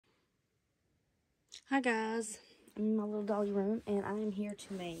Hi guys, I'm in my little dolly room and I am here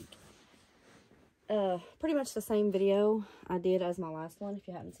to make pretty much the same video I did as my last one. If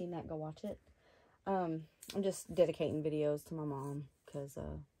you haven't seen that, go watch it. I'm just dedicating videos to my mom because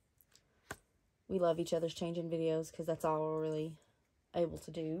we love each other's changing videos because that's all we're really able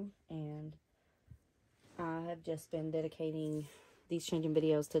to do. And I have just been dedicating these changing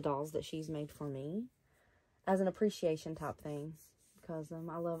videos to dolls that she's made for me as an appreciation type thing because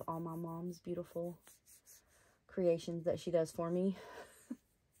I love all my mom's beautiful creations that she does for me.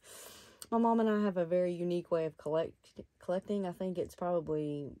 My mom and I have a very unique way of collecting. I think it's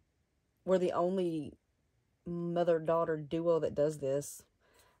probably, we're the only mother-daughter duo that does this.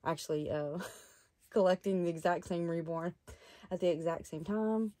 Actually, collecting the exact same reborn at the exact same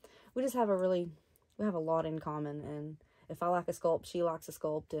time. We just have we have a lot in common. And if I like a sculpt, she likes a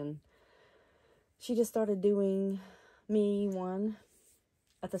sculpt. And she just started doing me one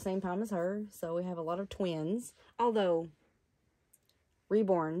at the same time as her. So we have a lot of twins. Although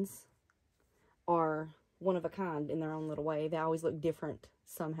reborns are one of a kind in their own little way. They always look different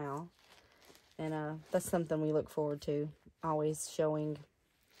somehow. And that's something we look forward to. Always showing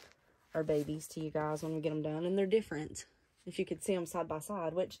our babies to you guys when we get them done. And they're different. If you could see them side by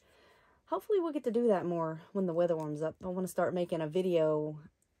side. Which hopefully we'll get to do that more when the weather warms up. I want to start making a video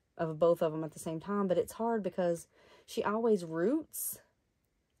of both of them at the same time. But it's hard because she always roots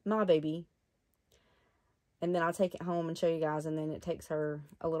my baby. And then I'll take it home and show you guys. And then it takes her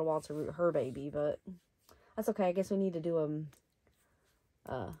a little while to root her baby. But that's okay. I guess we need to do them.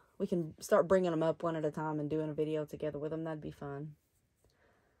 We can start bringing them up one at a time and doing a video together with them. That'd be fun.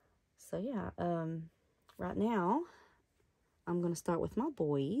 So yeah. Right now, I'm going to start with my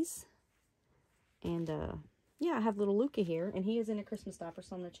boys. And yeah, I have little Luca here. And he is in a Christmas diaper.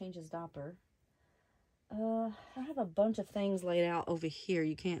 So I'm going to change his diaper. I have a bunch of things laid out over here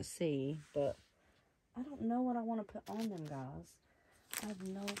you can't see, but I don't know what I want to put on them, guys. I have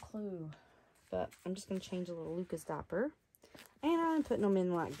no clue, but I'm just going to change a little Luca's diaper, and I'm putting them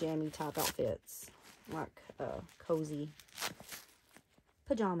in like gammy type outfits, like cozy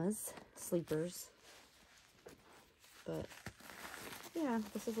pajamas, sleepers, but yeah,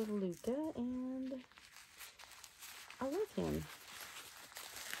 this is little Luca, and I love him.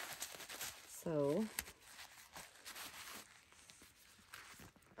 So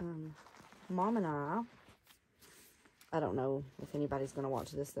Mom and I don't know if anybody's going to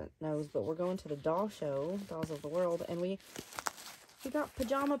watch this that knows, but we're going to the doll show, Dolls of the World, and we got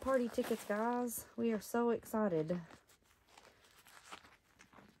pajama party tickets, guys. We are so excited.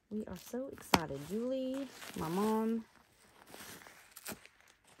 We are so excited. Julie, my mom,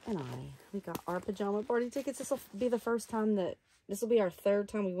 and we got our pajama party tickets. This will be the first time this will be our third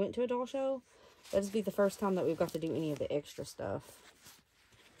time we went to a doll show. This will be the first time that we've got to do any of the extra stuff.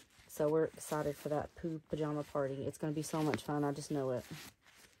 So we're excited for that pajama party. It's going to be so much fun. I just know it.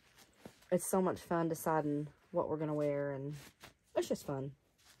 It's so much fun deciding what we're going to wear. And it's just fun.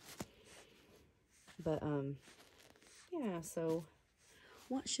 But, yeah. So,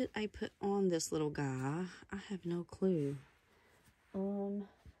 what should I put on this little guy? I have no clue. I'm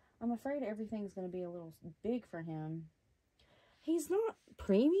afraid everything's going to be a little big for him. He's not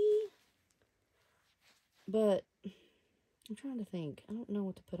preemie. But I'm trying to think. I don't know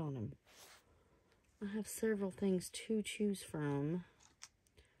what to put on him. I have several things to choose from.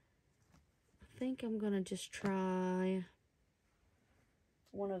 I think I'm going to just try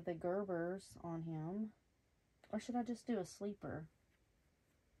one of the Gerbers on him. Or should I just do a sleeper?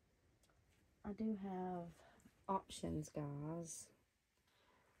 I do have options, guys.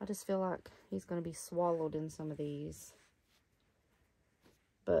 I just feel like he's going to be swallowed in some of these.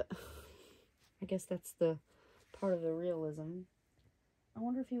 But I guess that's the part of the realism. I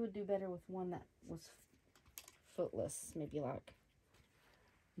wonder if he would do better with one that was footless. Maybe like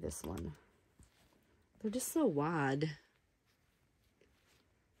this one. They're just so wide.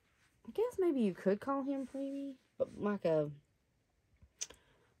 I guess maybe you could call him preemie, but like a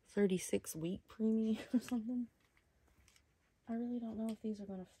 36-week preemie or something. I really don't know if these are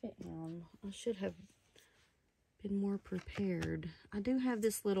going to fit him. I should have been more prepared. I do have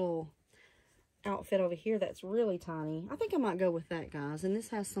this little outfit over here that's really tiny. I think I might go with that, guys. And this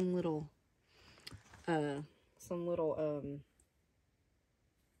has some little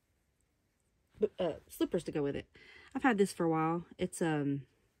slippers to go with it. I've had this for a while. It's a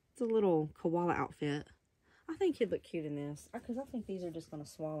little koala outfit. I think he'd look cute in this because I think these are just going to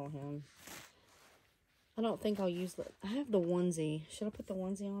swallow him. I don't think I'll use I have the onesie. Should I put the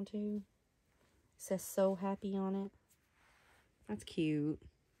onesie on too? It says "So Happy" on it. That's cute.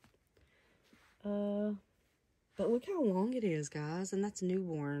 But look how long it is, guys. And that's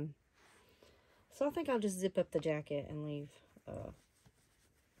newborn. So I think I'll just zip up the jacket and leave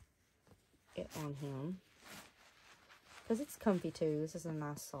it on him. Because it's comfy too. This is a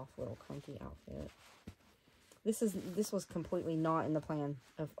nice, soft, little comfy outfit. This was completely not in the plan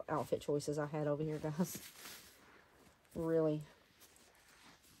of outfit choices I had over here, guys. Really.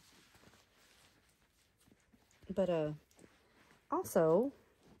 But, also,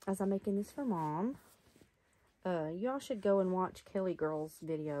 as I'm making this for Mom, y'all should go and watch Kelly Girl's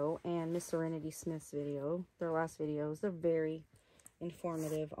video and Miss Serenity Smith's video. Their last videos. They're very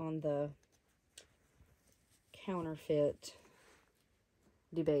informative on the counterfeit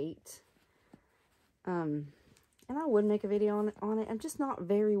debate. And I would make a video on it. I'm just not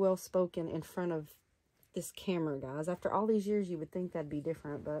very well spoken in front of this camera, guys. After all these years, you would think that'd be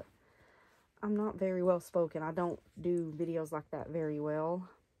different, but I'm not very well spoken. I don't do videos like that very well.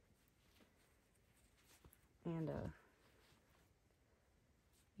 And,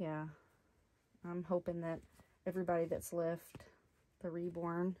 yeah. I'm hoping that everybody that's left the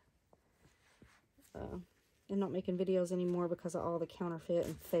Reborn, and not making videos anymore because of all the counterfeit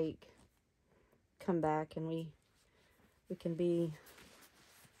and fake come back, and we can be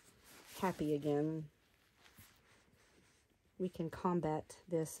happy again. We can combat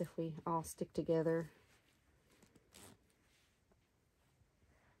this if we all stick together.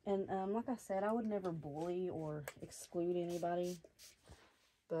 And like I said, I would never bully or exclude anybody,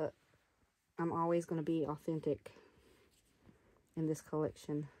 but I'm always going to be authentic in this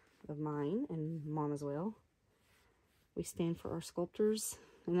collection of mine, and Mom as well. We stand for our sculptors,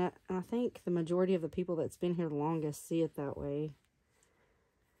 and I think the majority of the people that's been here the longest see it that way.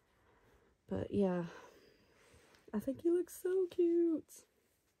 But yeah, I think he looks so cute.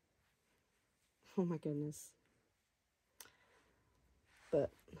 Oh my goodness. But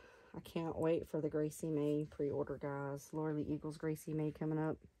I can't wait for the Gracie May pre-order, guys. Laura Eagles Gracie May coming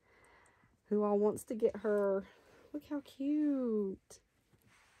up. Who all wants to get her? Look how cute.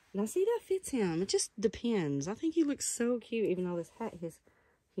 Now, see, that fits him. It just depends. I think he looks so cute, even though this hat is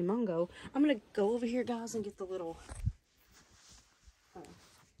humongo. I'm going to go over here, guys, and get the little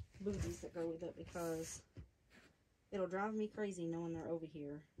booties that go with it, because it'll drive me crazy knowing they're over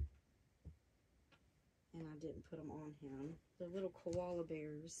here. And I didn't put them on him. They're little koala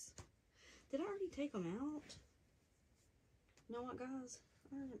bears. Did I already take them out? You know what, guys?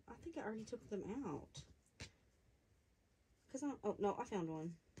 I think I already took them out. Oh, no, I found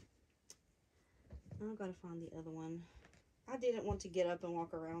one. I've got to find the other one. I didn't want to get up and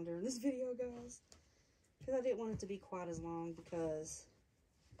walk around during this video, guys, because I didn't want it to be quite as long, because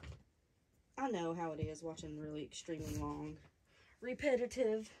I know how it is watching really extremely long,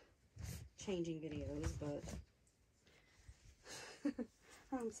 repetitive, changing videos, but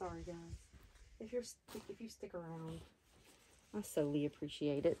I'm sorry, guys. If you stick around, I solely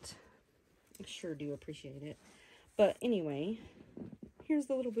appreciate it. I sure do appreciate it. But anyway, here's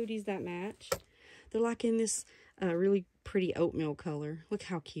the little booties that match. They're like in this really pretty oatmeal color. Look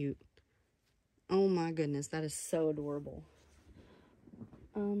how cute. Oh my goodness, that is so adorable.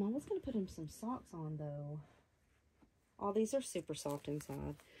 I was going to put him some socks on, though. All these are super soft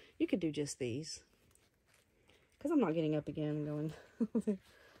inside. You could do just these, because I'm not getting up again and going.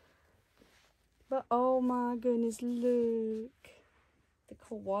 But oh my goodness, look. The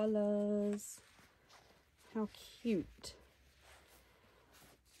koalas. How cute.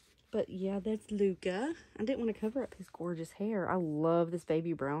 But yeah, that's Luca. I didn't want to cover up his gorgeous hair. I love this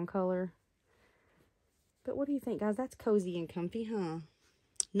baby brown color. But what do you think, guys? That's cozy and comfy, huh?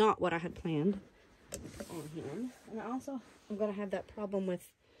 Not what I had planned on him. And I'm going to have that problem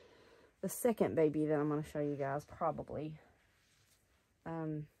with the second baby that I'm going to show you guys, probably.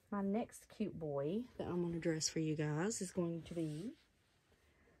 My next cute boy that I'm going to dress for you guys is going to be...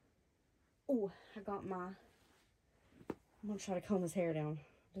 Oh, I'm going to try to comb his hair down.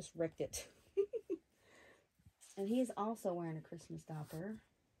 Just wrecked it. And he is also wearing a Christmas diaper.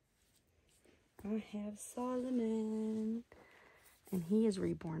 I have Solomon. And he is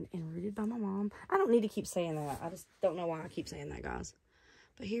reborn and rooted by my mom. I don't need to keep saying that. I just don't know why I keep saying that, guys.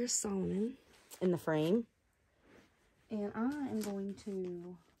 But here's Solomon in the frame. And I am going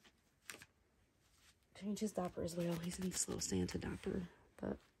to change his diaper as well. He's in this little Santa diaper.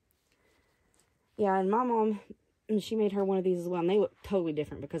 But yeah, and my mom, she made her one of these as well. And they look totally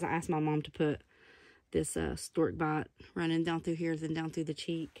different, because I asked my mom to put this stork bite running down through here, then down through the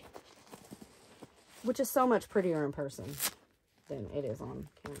cheek, which is so much prettier in person than it is on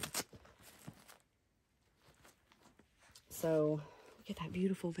camera. So look at that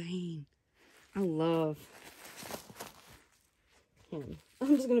beautiful vein. I love him.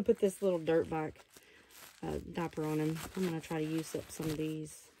 I'm just going to put this little dirt bike diaper on him. I'm going to try to use up some of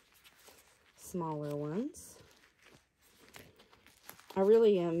these smaller ones. I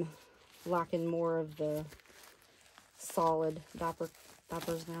really am liking more of the solid diapers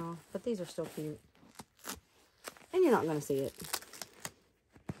now, but these are still cute. And you're not going to see it.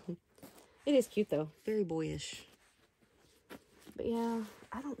 It is cute though, very boyish. But yeah,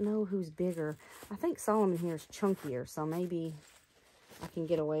 I don't know who's bigger. I think Solomon here is chunkier, so maybe I can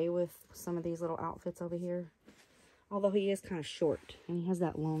get away with some of these little outfits over here. Although he is kind of short, and he has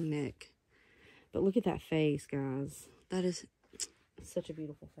that long neck. But look at that face, guys. That is such a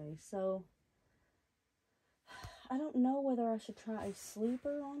beautiful face. So, I don't know whether I should try a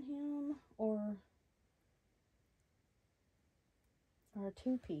sleeper on him or a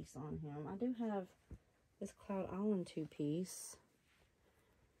two-piece on him. I do have this Cloud Island two-piece.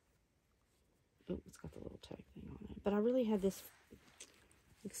 Oh, it's got the little tag thing on it. But I really had this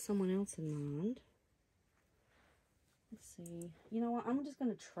with someone else in mind. Let's see. You know what? I'm just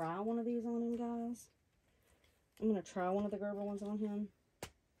going to try one of these on him, guys. I'm going to try one of the Gerber ones on him.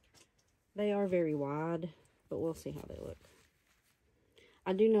 They are very wide, but we'll see how they look.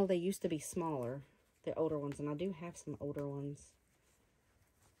 I do know they used to be smaller, the older ones, and I do have some older ones.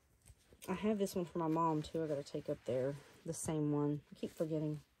 I have this one for my mom, too. I got to take up there. The same one. I keep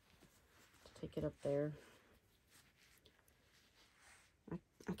forgetting to take it up there.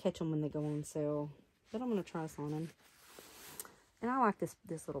 I catch them when they go on sale. But I'm going to try this on him. And I like this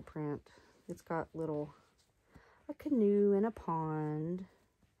little print. It's got a canoe and a pond.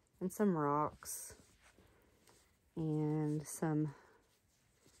 And some rocks. And some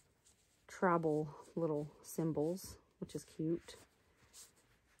tribal little symbols, which is cute.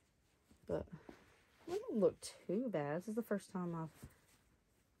 But it doesn't look too bad. This is the first time I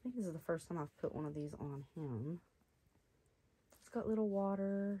think this is the first time I've put one of these on him. It's got little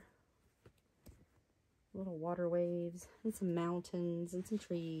water waves, and some mountains, and some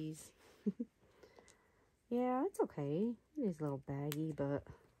trees. Yeah, it's okay. It is a little baggy, but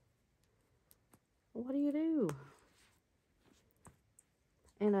what do you do?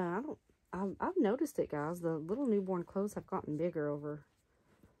 And I've noticed it, guys. The little newborn clothes have gotten bigger over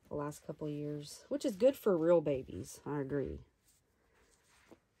the last couple of years, which is good for real babies. I agree.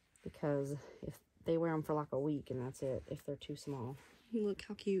 Because if they wear them for like a week and that's it, if they're too small. Look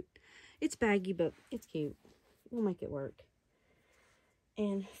how cute. It's baggy, but it's cute. We'll make it work.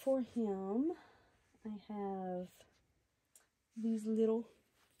 And for him, I have these little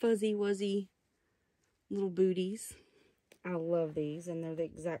fuzzy wuzzy little booties. I love these, and they're the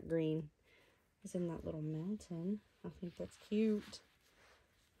exact green as in that little mountain. I think that's cute.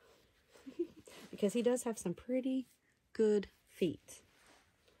 Because he does have some pretty good feet.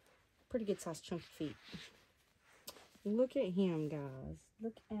 Pretty good sized chunky feet. Look at him, guys.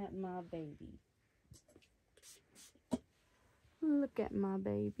 Look at my baby. Look at my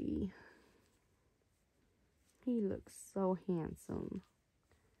baby. He looks so handsome.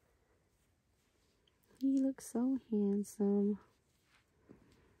 He looks so handsome.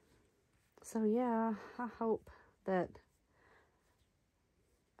 So yeah, I hope that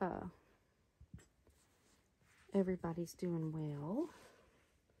everybody's doing well.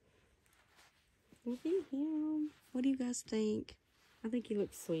 Look at him. What do you guys think? I think he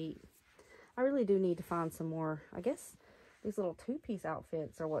looks sweet. I really do need to find some more. I guess these little two-piece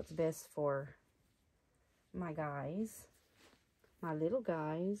outfits are what's best for my guys. My little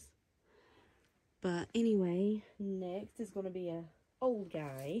guys. But anyway, next is going to be a old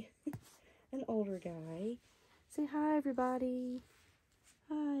guy. An older guy. Say hi, everybody.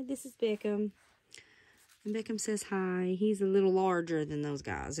 Hi, this is Beckham. And Beckham says hi. He's a little larger than those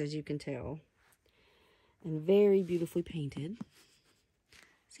guys, as you can tell. And very beautifully painted.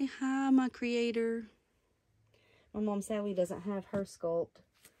 Say hi, my creator. My mom sadly doesn't have her sculpt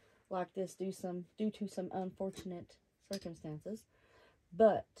like this due to some unfortunate circumstances.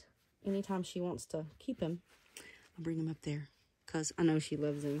 But anytime she wants to keep him, I'll bring him up there because I know she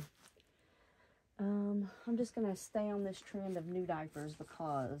loves him. I'm just going to stay on this trend of new diapers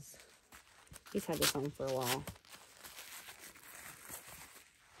because he's had this on for a while.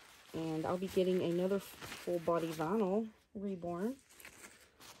 And I'll be getting another full body vinyl reborn.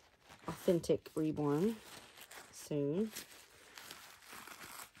 Authentic reborn soon.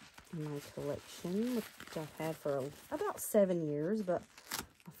 In my collection, which I've had for about 7 years, but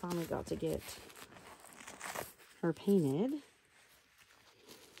I finally got to get her painted.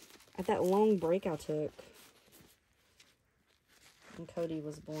 At that long break I took when Cody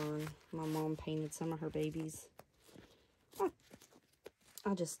was born, my mom painted some of her babies.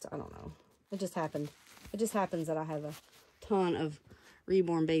 I don't know. It just happened. It just happens that I have a ton of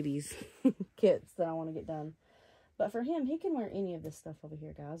reborn babies kits that I want to get done. But for him, he can wear any of this stuff over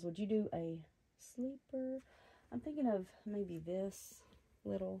here, guys. Would you do a sleeper. I'm thinking of maybe this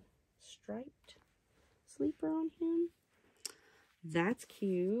little striped sleeper on him. That's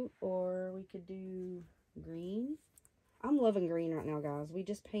cute. Or we could do green. I'm loving green right now, guys. We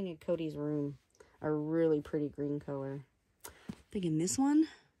just painted Cody's room a really pretty green color. Thinking this one.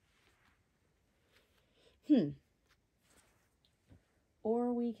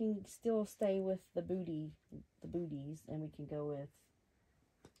 Or we can still stay with the booties, and we can go with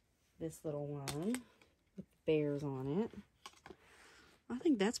this little one with bears on it. I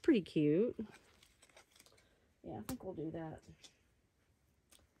think that's pretty cute. Yeah, I think we'll do that.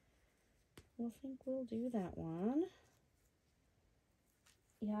 I think we'll do that one.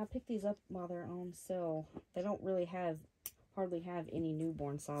 Yeah, I picked these up while they're on sale. They don't really hardly have any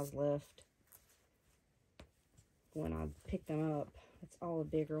newborn size left when I pick them up. It's all the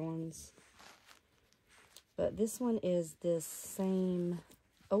bigger ones. But this one is this same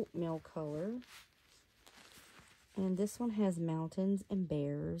oatmeal color. And this one has mountains and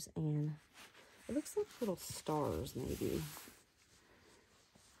bears, and it looks like little stars maybe.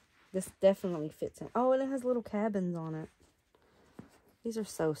 This definitely fits in. Oh, and it has little cabins on it. These are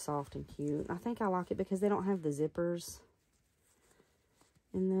so soft and cute. I think I like it because they don't have the zippers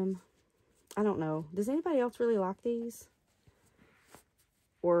in them. I don't know. Does anybody else really like these?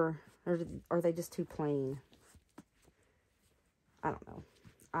 Or are they just too plain? I don't know.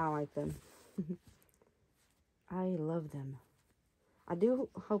 I like them. I love them. I do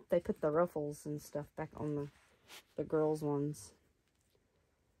hope they put the ruffles and stuff back on the girls' ones.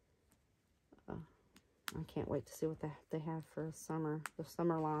 I can't wait to see what they have for summer. The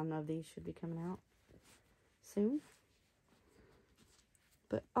summer line of these should be coming out soon.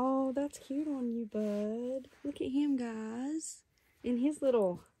 But, oh, that's cute on you, bud. Look at him, guys. In his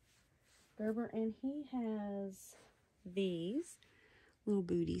little Gerber. And he has these little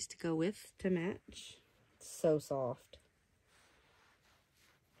booties to go with, to match. So soft.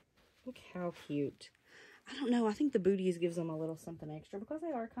 Look how cute. I don't know. I think the booties gives them a little something extra because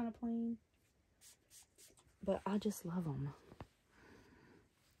they are kind of plain. But I just love them.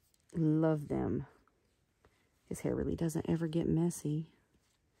 Love them. His hair really doesn't ever get messy.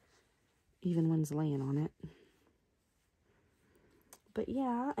 Even when he's laying on it. But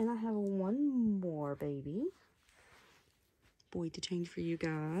yeah, and I have one more baby boy to change for you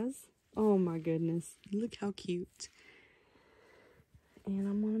guys. Oh my goodness. Look how cute. And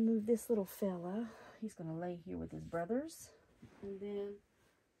I'm going to move this little fella. He's going to lay here with his brothers. And then,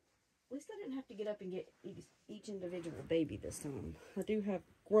 at least I didn't have to get up and get each individual baby this time. I do have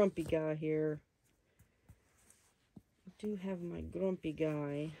Grumpy Guy here. I do have my Grumpy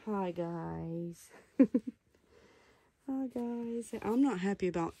Guy. Hi, guys. Hi, guys. I'm not happy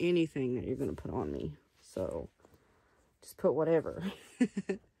about anything that you're going to put on me. So, just put whatever.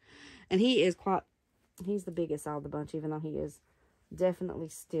 And he's the biggest out of the bunch, even though he is definitely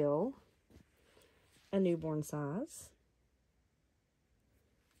still a newborn size.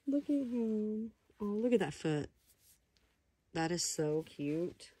 Look at him. Oh, look at that foot. That is so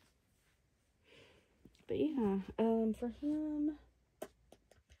cute. But yeah, for him,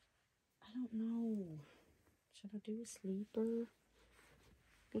 I don't know. Should I do a sleeper?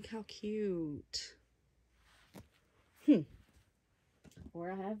 Look how cute.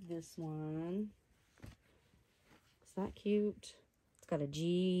 Or I have this one. Is that cute? It's got a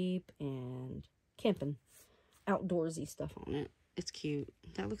Jeep and camping, outdoorsy stuff on it. It's cute.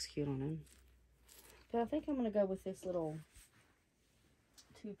 That looks cute on him. But I think I'm going to go with this little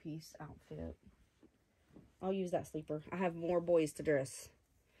two-piece outfit. I'll use that sleeper. I have more boys to dress.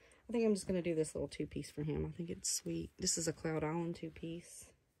 I think I'm just going to do this little two-piece for him. I think it's sweet. This is a Cloud Island two-piece.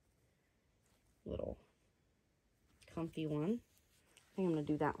 Little comfy one. I think I'm going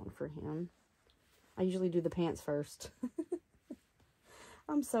to do that one for him. I usually do the pants first.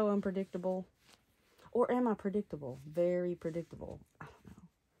 I'm so unpredictable. Or am I predictable? Very predictable. I don't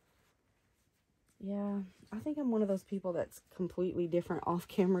know. Yeah, I think I'm one of those people that's completely different off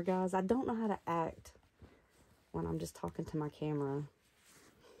camera, guys. I don't know how to act when I'm just talking to my camera.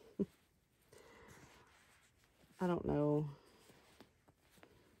 I don't know.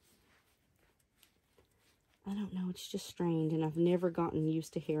 I don't know. It's just strange, and I've never gotten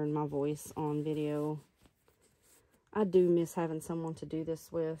used to hearing my voice on video. I do miss having someone to do this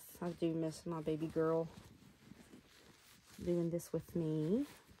with. I do miss my baby girl doing this with me.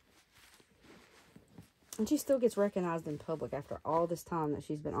 And she still gets recognized in public after all this time that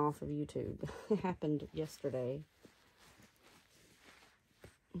she's been off of YouTube. It happened yesterday.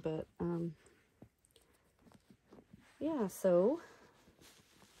 But, yeah, so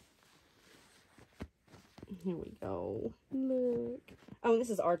here we go. Look. Oh, this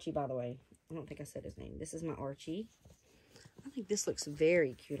is Archie, by the way. I don't think I said his name. This is my Archie. I think this looks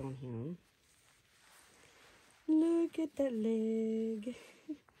very cute on him. Look at that leg.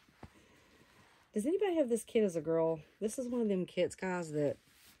 Does anybody have this kit as a girl? This is one of them kits, guys, that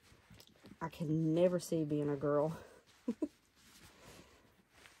I can never see being a girl.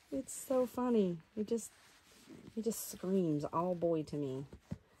 It's so funny. It just screams all boy to me.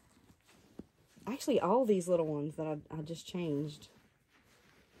 Actually, all these little ones that I just changed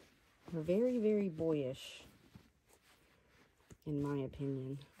are very, very boyish, in my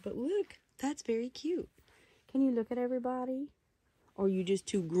opinion. But look, that's very cute. Can you look at everybody? Or are you just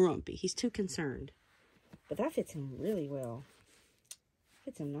too grumpy? He's too concerned. But that fits him really well.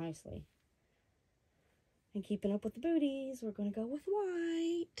 Fits him nicely. And keeping up with the booties, we're going to go with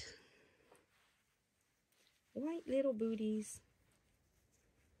white. White little booties.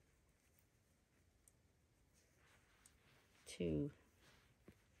 To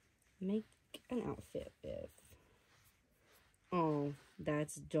make an outfit with. Oh,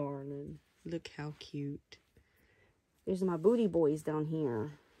 that's darling. Look how cute. There's my booty boys down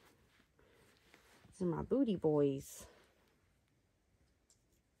here. These are my booty boys.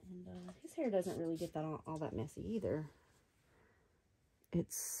 And his hair doesn't really get that all that messy either.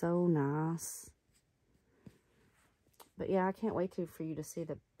 It's so nice. But yeah, I can't wait for you to see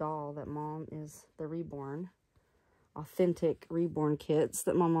the doll that Mom is, the reborn. Authentic reborn kits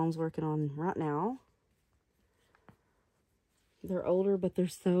that my mom's working on right now. They're older, but they're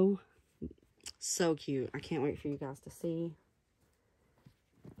so cute. I can't wait for you guys to see.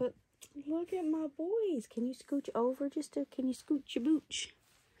 But look at my boys. Can you scooch over can you scooch your booch?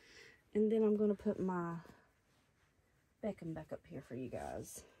 And then I'm going to put my Beckham back up here for you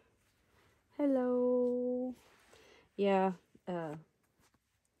guys. Hello. Yeah,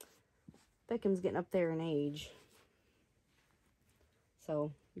 Beckham's getting up there in age.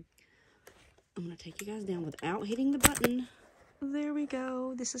 So, I'm going to take you guys down without hitting the button. There we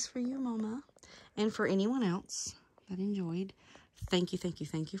go. This is for you, Mama. And for anyone else that enjoyed, thank you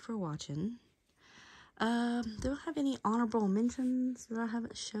for watching. Do I have any honorable mentions that I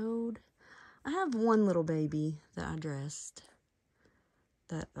haven't showed? I have one little baby that I dressed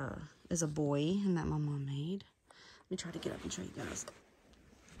that is a boy and that my mom made. Let me try to get up and show you guys.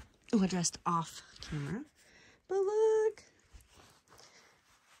 Oh, I dressed off camera. But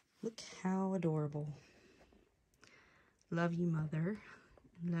look how adorable. Love you, Mother.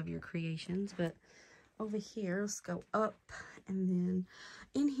 Love your creations. But over here, let's go up. And then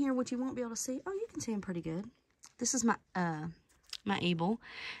in here, what you won't be able to see. Oh, you can see him pretty good. This is my Abel.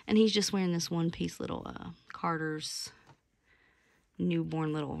 And he's just wearing this one-piece little Carter's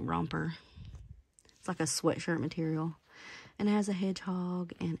newborn little romper. It's like a sweatshirt material. And it has a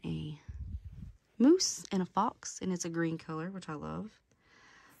hedgehog and a moose and a fox. And it's a green color, which I love.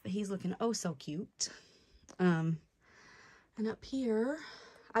 But he's looking oh so cute. And up here,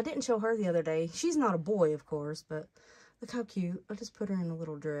 I didn't show her the other day. She's not a boy, of course, but look how cute. I just put her in a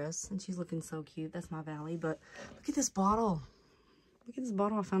little dress, and she's looking so cute. That's my Valley. But look at this bottle. Look at this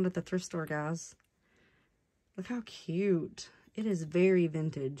bottle I found at the thrift store, guys. Look how cute. It is very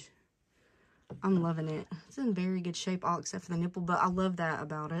vintage. I'm loving it. It's in very good shape, all except for the nipple, but I love that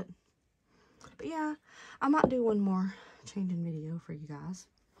about it. But yeah, I might do one more changing video for you guys.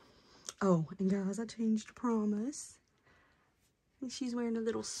 Oh, and guys, I changed Promise. She's wearing a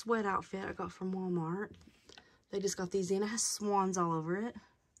little sweat outfit I got from Walmart. They just got these in. It has swans all over it.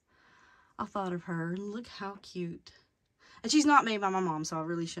 I thought of her. And look how cute. And she's not made by my mom, so I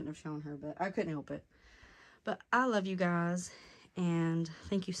really shouldn't have shown her, but I couldn't help it. But I love you guys. And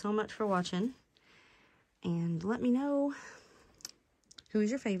thank you so much for watching. And let me know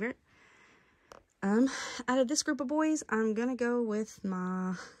who's your favorite. Out of this group of boys, I'm going to go with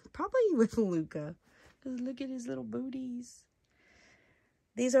probably with Luca. Because look at his little booties.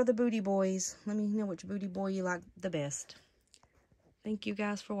 These are the booty boys. Let me know which booty boy you like the best. Thank you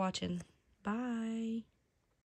guys for watching. Bye.